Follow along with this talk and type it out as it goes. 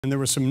And there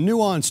were some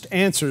nuanced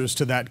answers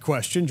to that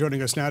question.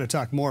 Joining us now to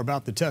talk more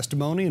about the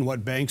testimony and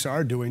what banks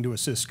are doing to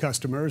assist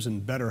customers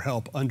and better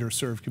help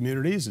underserved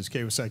communities is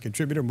KUSI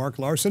contributor Mark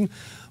Larson.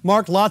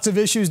 Mark, lots of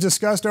issues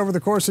discussed over the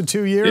course of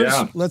 2 years.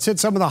 Yeah. Let's hit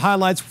some of the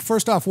highlights.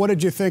 First off, what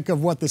did you think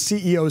of what the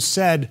CEO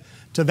said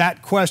to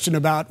that question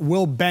about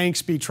will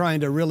banks be trying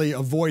to really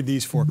avoid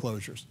these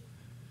foreclosures?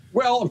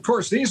 Well, of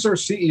course, these are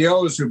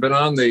CEOs who've been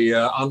on the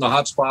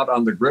hot spot,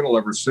 on the griddle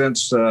ever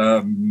since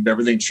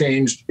everything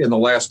changed in the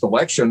last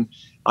election.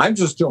 I'm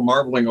just still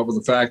marveling over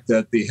the fact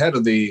that the head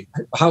of the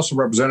House of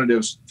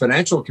Representatives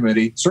Financial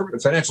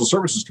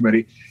Services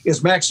Committee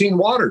is Maxine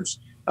Waters.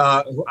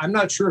 I'm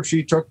not sure if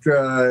she took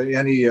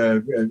any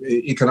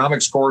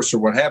economics course or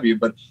what have you,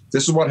 but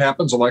this is what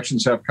happens.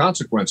 Elections have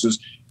consequences.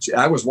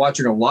 I was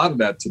watching a lot of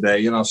that today.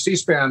 You know,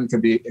 C-SPAN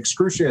can be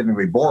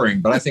excruciatingly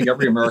boring, but I think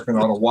every American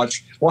ought to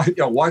watch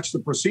the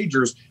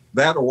procedures.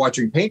 That or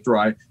watching paint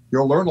dry.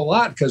 You'll learn a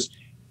lot because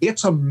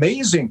it's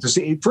amazing to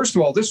see. First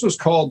of all, this was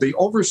called the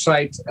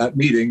oversight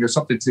meeting, or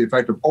something to the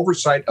effect of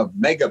oversight of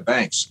mega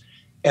banks.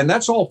 And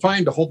that's all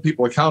fine to hold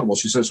people accountable.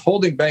 She says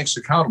holding banks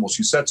accountable.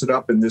 She sets it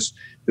up in this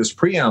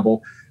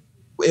preamble.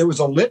 It was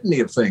a litany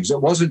of things. It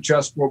wasn't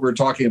just what we're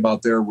talking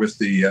about there with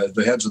the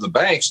heads of the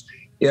banks.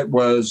 It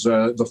was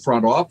the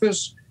front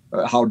office,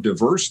 how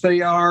diverse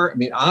they are. I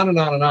mean, on and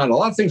on and on. A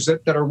lot of things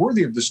that are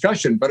worthy of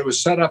discussion, but it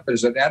was set up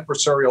as an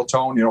adversarial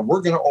tone. You know,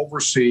 we're going to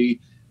oversee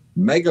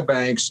mega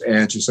banks.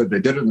 And she said they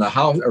did it in the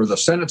House or the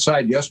Senate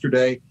side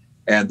yesterday.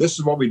 And this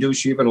is what we do.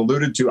 She even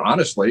alluded to,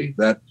 honestly,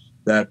 that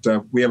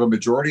we have a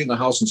majority in the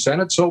House and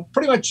Senate. So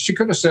pretty much she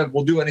could have said,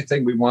 we'll do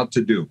anything we want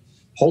to do.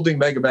 Holding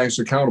mega banks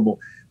accountable.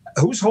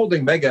 Who's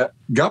holding mega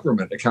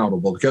government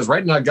accountable? Because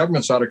right now,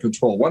 government's out of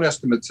control. One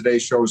estimate today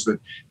shows that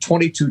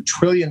 $22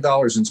 trillion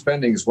in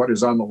spending is what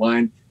is on the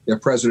line if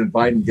President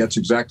Biden gets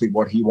exactly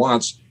what he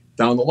wants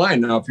down the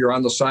line. Now, if you're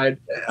on that side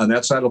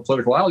of the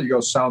political aisle, you go,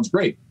 sounds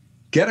great.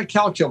 Get a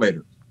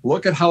calculator.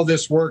 Look at how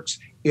this works.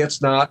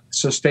 It's not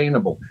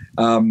sustainable.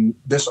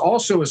 This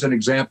also is an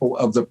example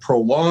of the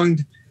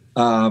prolonged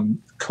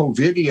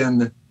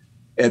COVIDian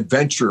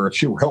adventure,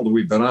 if you will, that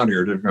we've been on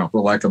here,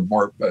 for lack of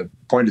more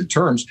pointed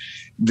terms,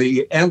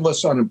 the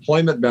endless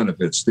unemployment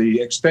benefits, the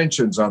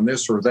extensions on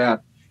this or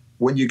that.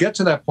 When you get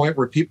to that point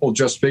where people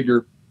just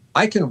figure,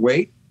 I can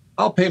wait,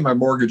 I'll pay my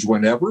mortgage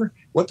whenever.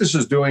 What this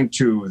is doing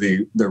to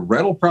the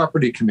rental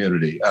property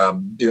community,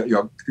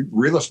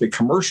 real estate,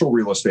 commercial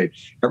real estate,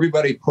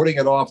 everybody putting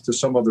it off to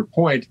some other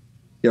point.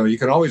 You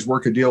can always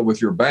work a deal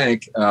with your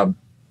bank,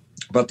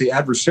 but the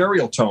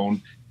adversarial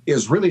tone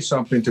is really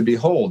something to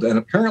behold. And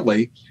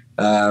apparently,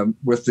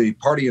 with the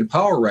party in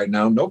power right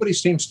now, nobody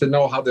seems to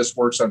know how this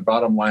works on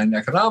bottom line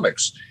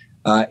economics.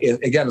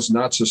 Again, it's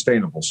not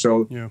sustainable.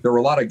 So there were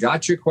a lot of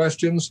gotcha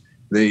questions.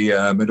 The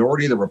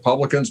minority, the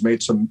Republicans,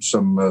 made some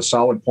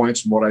solid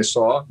points from what I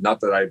saw.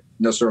 Not that I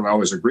necessarily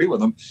always agree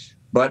with them,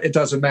 but it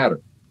doesn't matter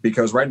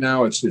because right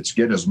now it's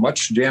get as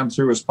much jammed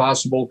through as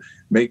possible,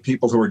 make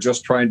people who are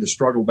just trying to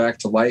struggle back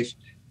to life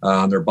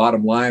on their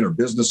bottom line or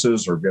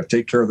businesses or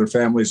take care of their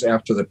families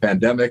after the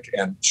pandemic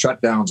and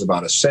shutdowns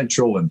about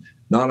essential and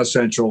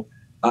non-essential.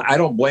 I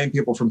don't blame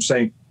people from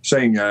saying,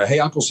 hey,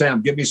 Uncle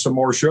Sam, give me some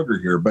more sugar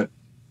here, but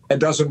it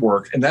doesn't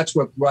work. And that's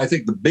what I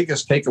think the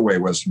biggest takeaway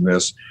was from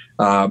this.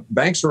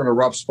 Banks are in a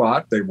rough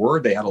spot. They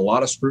had a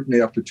lot of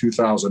scrutiny after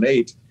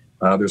 2008.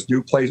 There's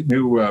new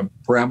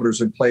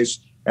parameters in place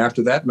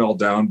after that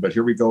meltdown, but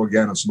here we go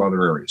again in some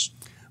other areas.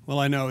 Well,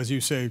 I know, as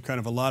you say, kind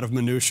of a lot of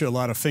minutia, a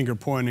lot of finger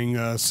pointing.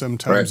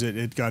 Sometimes right.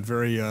 it got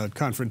very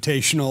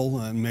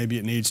confrontational, maybe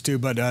it needs to,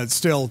 but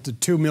still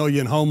 2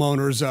 million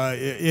homeowners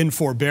in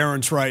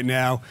forbearance right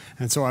now.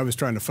 And so I was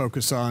trying to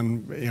focus on,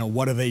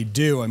 what do they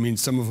do? I mean,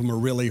 some of them are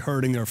really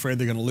hurting. They're afraid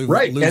they're going to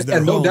lose their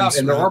and no homes. doubt,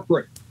 and there are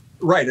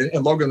right.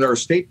 And Logan, there are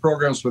state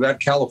programs for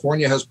that.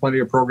 California has plenty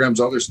of programs.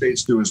 Other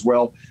states do as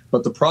well.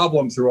 But the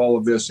problem through all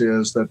of this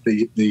is that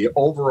the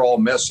overall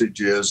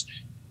message is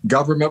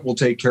government will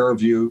take care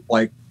of you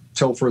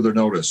till further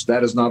notice.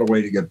 That is not a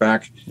way to get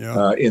back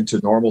into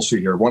normalcy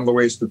here. One of the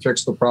ways to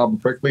fix the problem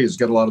quickly is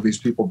get a lot of these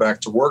people back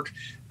to work,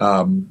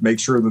 make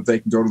sure that they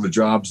can go to the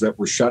jobs that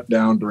were shut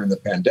down during the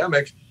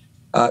pandemic.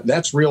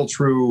 That's real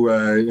true,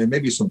 and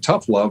maybe some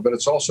tough love, but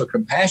it's also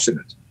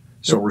compassionate.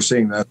 So we're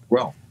seeing that as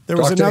well. There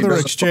was another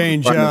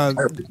exchange,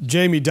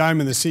 Jamie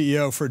Dimon, the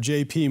CEO for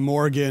J.P.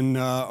 Morgan,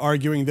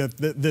 arguing that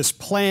this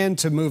plan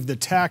to move the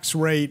tax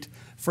rate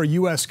for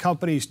U.S.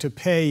 companies to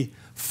pay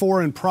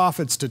foreign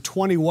profits to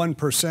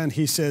 21%,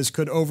 he says,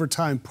 could over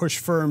time push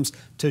firms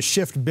to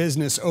shift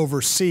business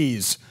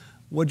overseas.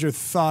 What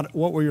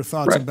were your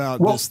thoughts about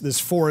this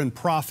foreign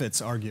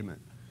profits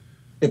argument?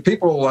 If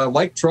people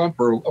like Trump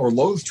or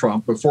loathe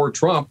Trump before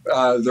Trump,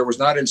 there was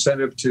not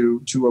incentive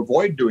to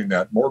avoid doing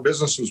that. More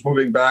business was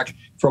moving back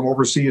from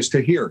overseas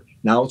to here.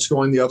 Now it's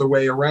going the other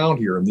way around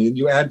here. And then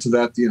you add to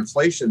that the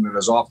inflation that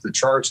is off the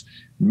charts,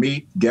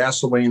 meat,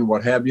 gasoline,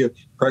 what have you,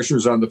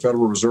 pressures on the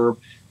Federal Reserve.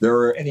 There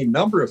are any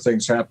number of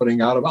things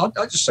happening out of, I'll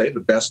just say,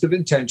 the best of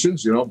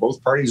intentions.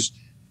 Both parties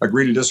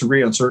agree to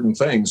disagree on certain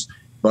things.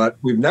 But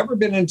we've never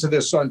been into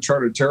this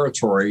uncharted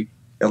territory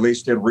at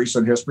least in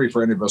recent history,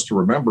 for any of us to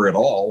remember at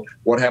all,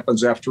 what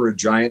happens after a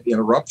giant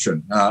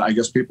interruption. I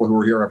guess people who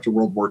were here after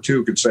World War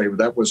II could say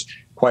that was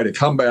quite a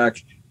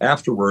comeback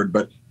afterward,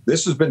 but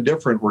this has been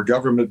different, where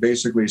government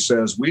basically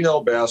says, we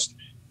know best,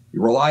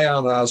 you rely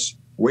on us,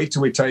 wait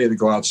till we tell you to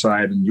go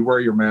outside, and you wear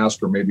your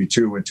mask or maybe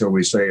two until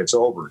we say it's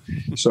over.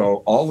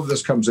 So all of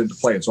this comes into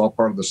play. It's all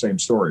part of the same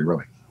story,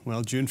 really.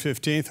 Well, June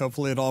 15th,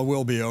 hopefully it all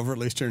will be over, at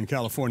least here in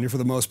California for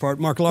the most part.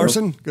 Mark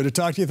Larson, good to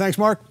talk to you. Thanks,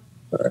 Mark.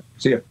 All right.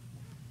 See you.